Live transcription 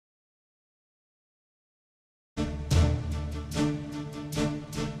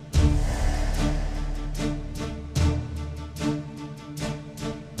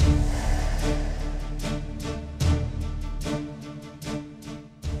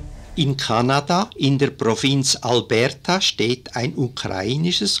In Kanada, in der Provinz Alberta, steht ein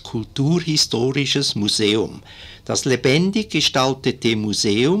ukrainisches kulturhistorisches Museum. Das lebendig gestaltete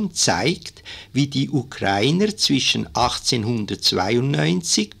Museum zeigt, wie die Ukrainer zwischen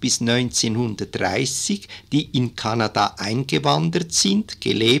 1892 bis 1930, die in Kanada eingewandert sind,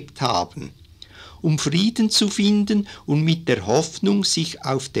 gelebt haben. Um Frieden zu finden und mit der Hoffnung, sich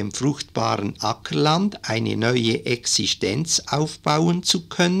auf dem fruchtbaren Ackerland eine neue Existenz aufbauen zu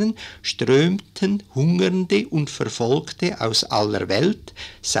können, strömten Hungernde und Verfolgte aus aller Welt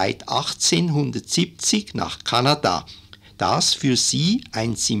seit 1870 nach Kanada, das für sie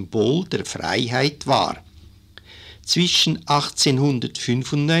ein Symbol der Freiheit war. Zwischen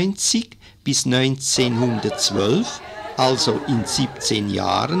 1895 bis 1912, also in 17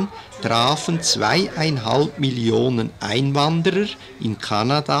 Jahren, trafen 2,5 Millionen Einwanderer in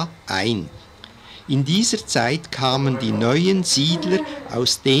Kanada ein. In dieser Zeit kamen die neuen Siedler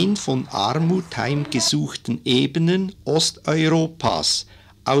aus den von Armut heimgesuchten Ebenen Osteuropas,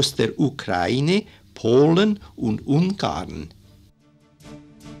 aus der Ukraine, Polen und Ungarn.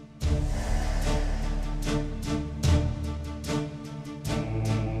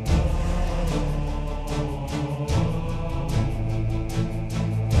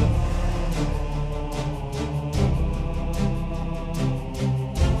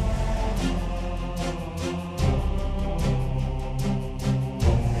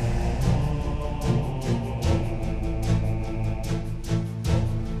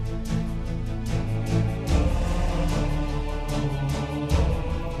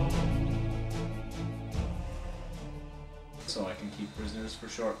 So I can keep prisoners for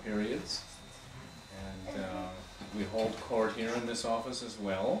short periods, and we hold court here in this office as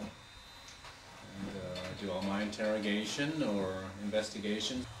well, and I do all my interrogation or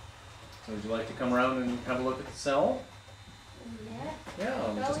investigation. So would you like to come around and have a look at the cell?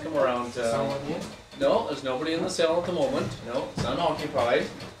 Yeah, we'll just come around. No, there's nobody in the cell at the moment. No, it's unoccupied.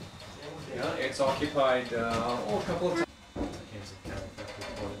 Yeah, it's occupied a couple of times. Here's a count that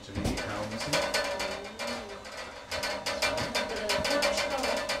reported to me. How missing?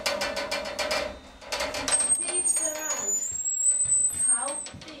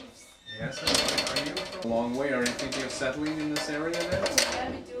 Yes, are you from a long way? Are you thinking of settling in this area then? Yeah,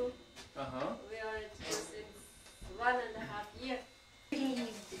 we do. Uh-huh. We are since 1.5 years. In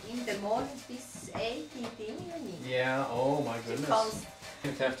the morning bis 8 in the evening. Yeah, oh my goodness.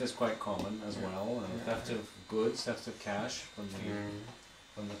 Theft is quite common as well, and theft of goods, theft of cash from the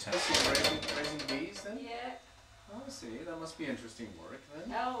town. Raising bees then? Yeah. Oh, I see. That must be interesting work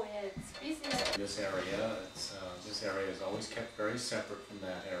then. Oh, yeah, it's busy. This area is always kept very separate from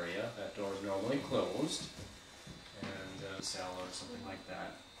that area. That door is normally closed, and cell or something like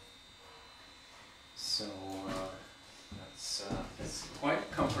that. So that's quite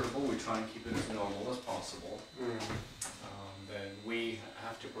comfortable. We try and keep it as normal as possible. Then we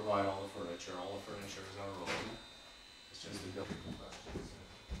have to provide all the furniture. All the furniture is our own. It's just the building questions.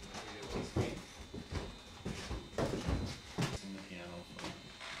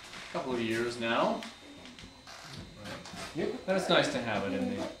 A couple of years now. Right. But it's nice to have it in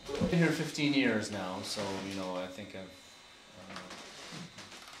there. I've been here 15 years now, so you know I think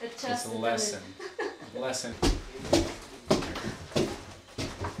it's a lesson. Lesson.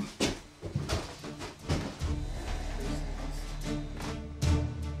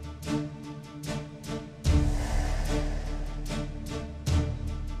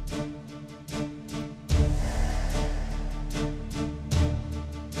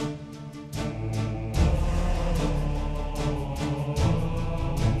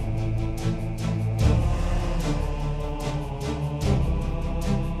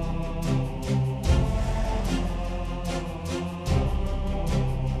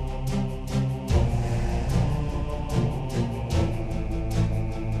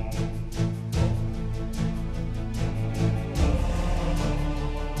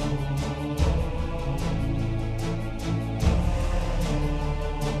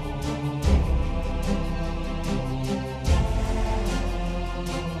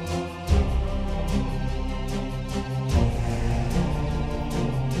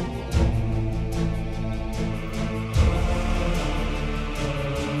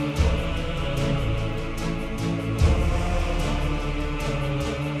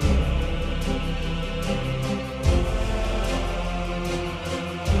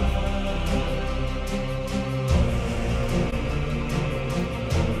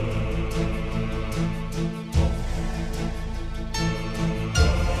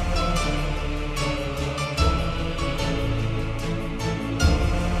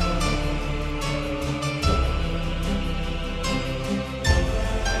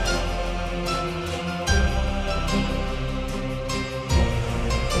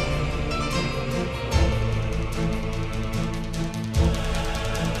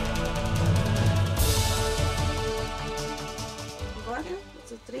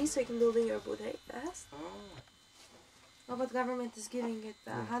 It's a 3-second building your boat fast. Oh, but government is giving it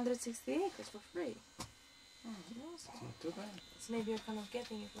 160 acres for free. You know, so Not too bad. it's maybe you're kind of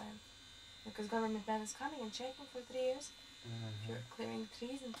getting it land. Because government land is coming and checking for 3 years. You're clearing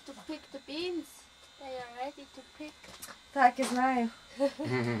trees and... To pick the beans. They are ready to pick. Так и знаю.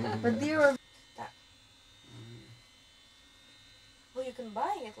 But you're... Well, you can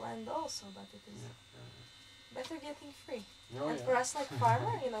buy it land also, but it is better getting free. And for us like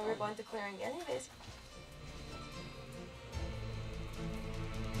farmer, you know, we're going to clearing anyways.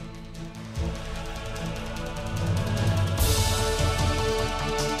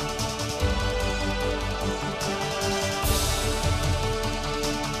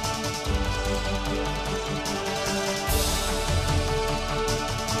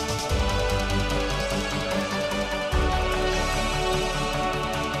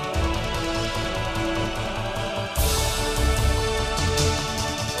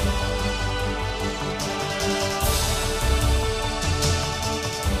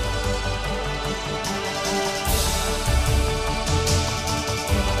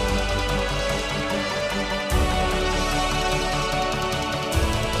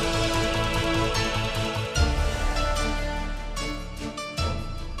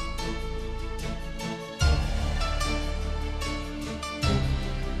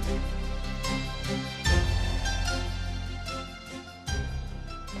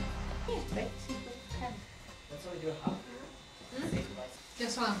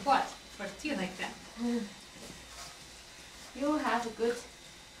 Just one what? For tea like that? You have a good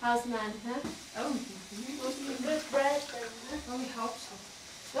houseman, huh? Oh, With good bread and... well, we hope so.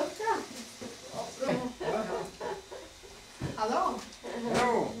 Doctor? Hello?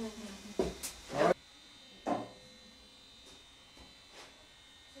 No.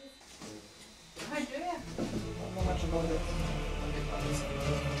 How do you? I don't know much about it.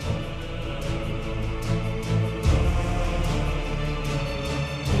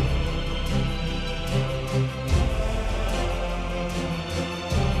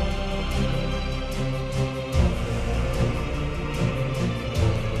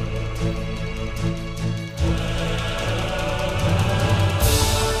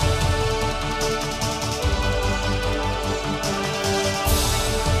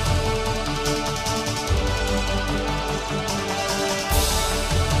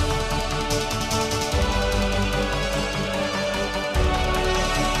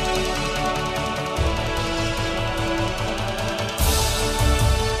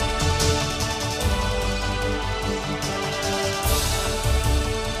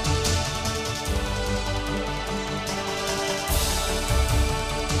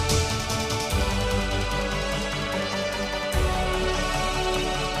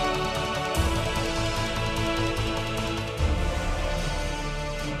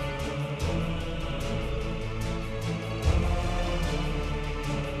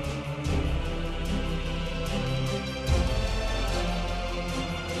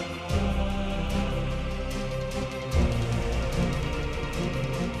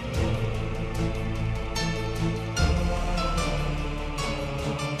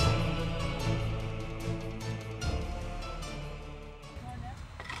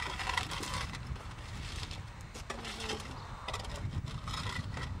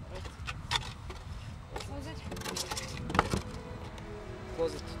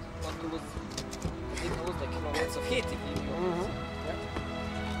 Close it, not to lose, you didn't lose the kilowatts of heat if you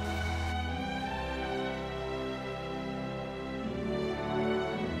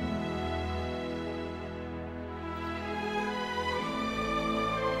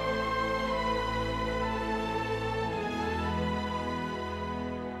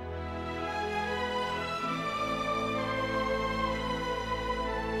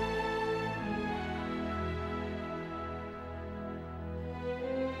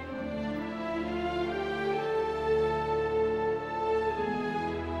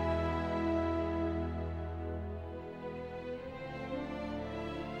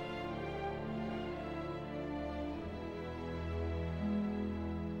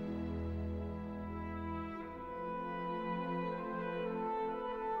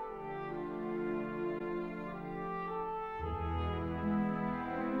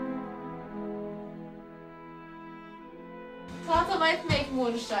Tata might make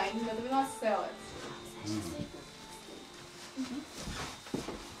moonshine, but we not sell it.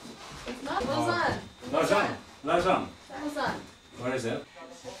 It's not Luzern. Luzern. Luzern. Luzern. Where is it?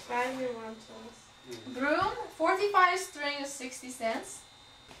 Primary one. Broom, 45 string is 60 cents.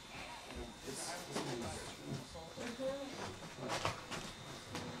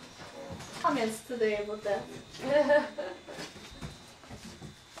 Comments today about that.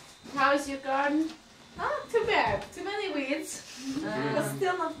 how is your garden? Not too bad. Too many weeds, but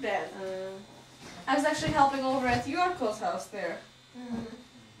still not bad. I was actually helping over at Yorko's house there.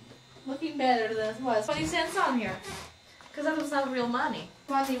 Looking better than it was. 20 cents on here. Because that was not real money.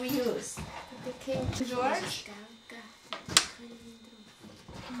 Money we used. George.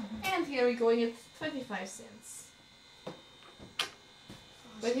 And here we're going at 25 cents.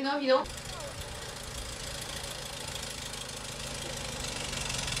 But you know, you don't...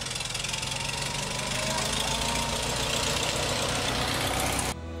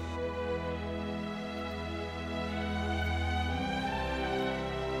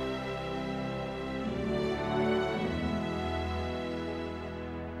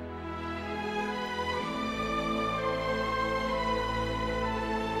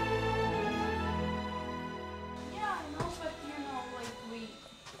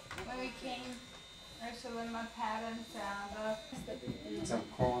 When my parents and Some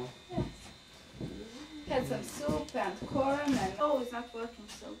corn. had some soup and corn and it's not working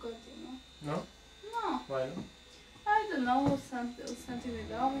so good, you know. No? No, Why not? I don't know, something with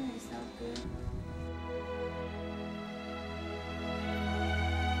the oven is not good.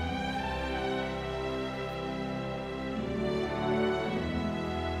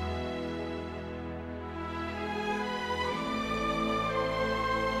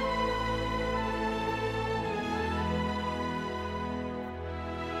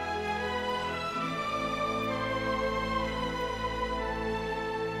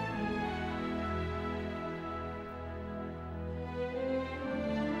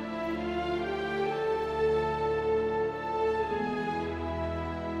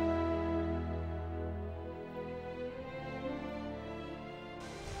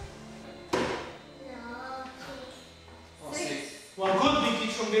 Well, good, we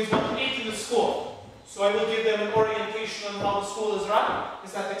teach from grades 1 to 8 in the school. So I will give them an orientation on how the school is run.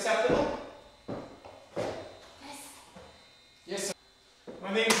 Is that acceptable? Yes. Yes, sir.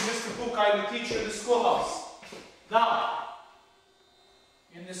 My name is Mr. Cook. I'm the teacher in the schoolhouse. Now,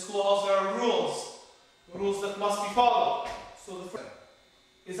 in the schoolhouse there are rules that must be followed. So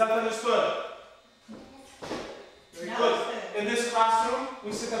is that understood? Very good. In this classroom,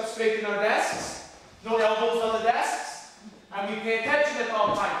 we sit up straight in our desks, no elbows on the desks. And we pay attention at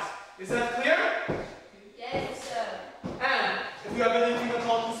all times. Is that clear? Yes, sir. And if we have anything at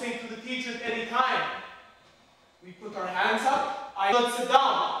all to say to the teacher at any time, we put our hands up. I don't sit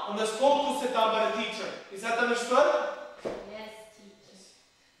down unless told to sit down by the teacher. Is that understood? Yes, teacher.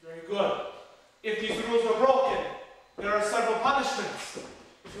 Very good. If these rules are broken, there are several punishments.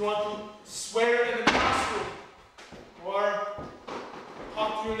 If you want to swear in the classroom or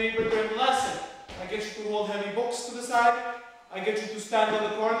talk to your neighbor during the lesson, I get you to hold heavy books to the side. I get you to stand on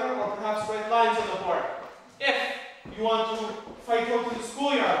the corner or perhaps write lines on the board. If you want to fight out in the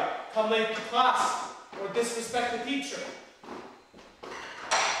schoolyard, come late to class, or disrespect the teacher,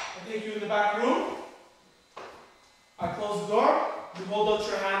 I take you in the back room. I close the door. You hold out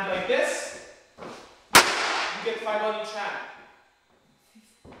your hand like this. You get 5 on each hand.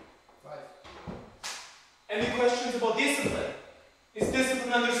 5. Any questions about discipline? Is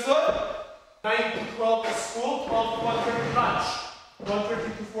discipline understood? 9 to 12 is school, 12 to 1:30 lunch.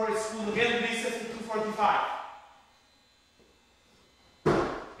 1:30 to 4 is school again, recess to 2:45.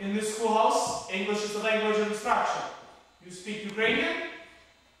 In this schoolhouse, English is the language of instruction. You speak Ukrainian?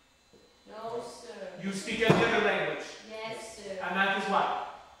 No, sir. You speak any other language? Yes, sir. And that is what?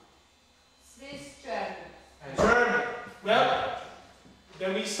 Swiss German. And German. Well,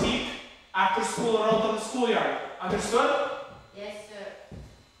 then we speak after school or out on the schoolyard. Understood? Yes, sir.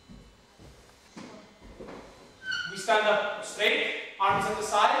 We stand up straight, arms at the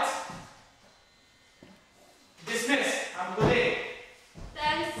sides. Dismiss. Have a good day.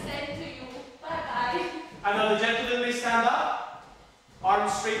 Thanks, same to you. Bye-bye. And now the gentleman may stand up,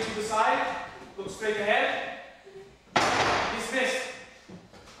 arms straight to the side, look straight ahead. Dismissed.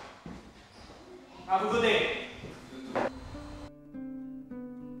 Have a good day.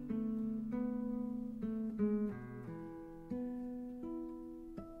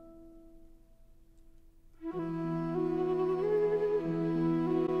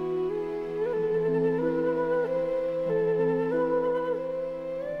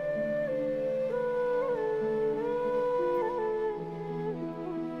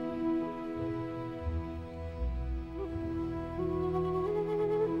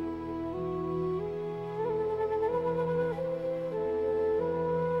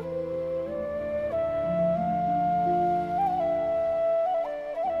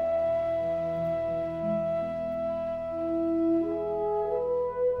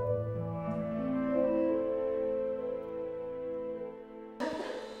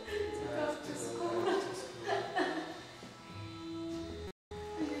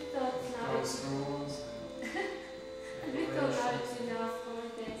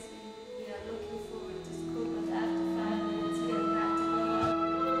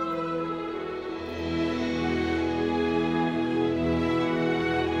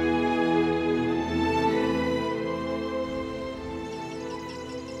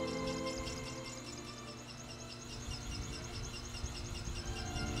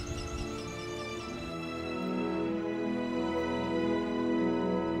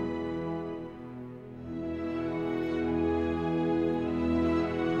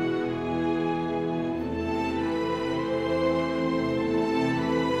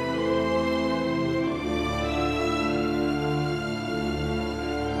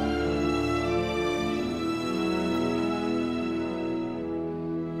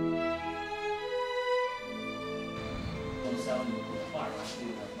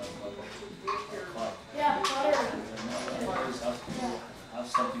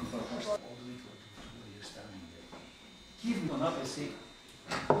 one up and say,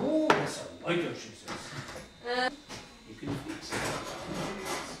 oh, that's a lighter, she says. You can fix it.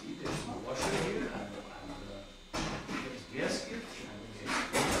 See, there's a washer here, and there's gasket.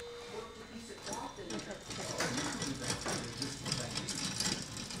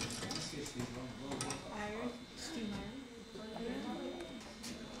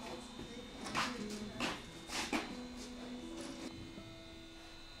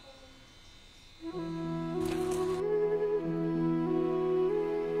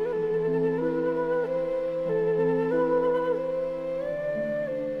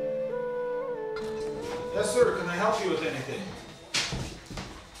 Yes, sir. Can I help you with anything?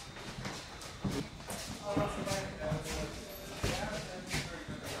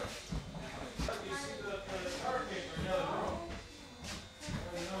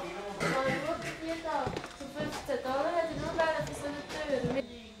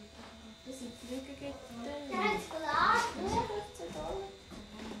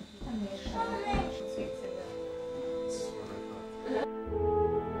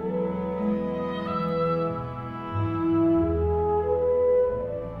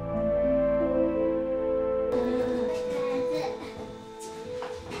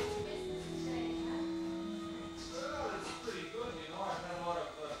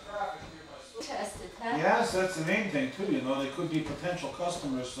 Yes, that's the main thing too. You know, they could be potential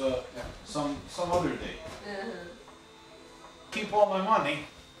customers some other day. Keep all my money.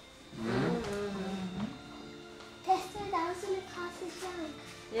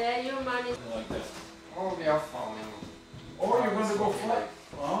 Yeah, your money. Like that. Oh, we are farming. Oh, you're going to go fly?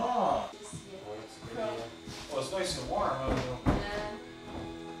 Ah. Oh, it's pretty, Well, it's nice and warm. Yeah.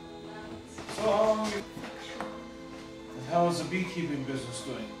 So how long you... And how is the beekeeping business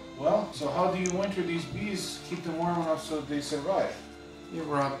doing? Well, so how do you winter these bees, keep them warm enough so that they survive? You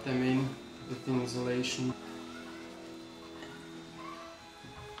wrap them in with insulation.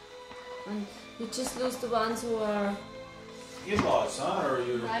 And you just lose the ones who are... In-laws, huh? Or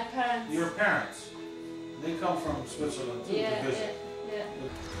your... My parents. Your parents. They come from Switzerland too, to visit. Yeah.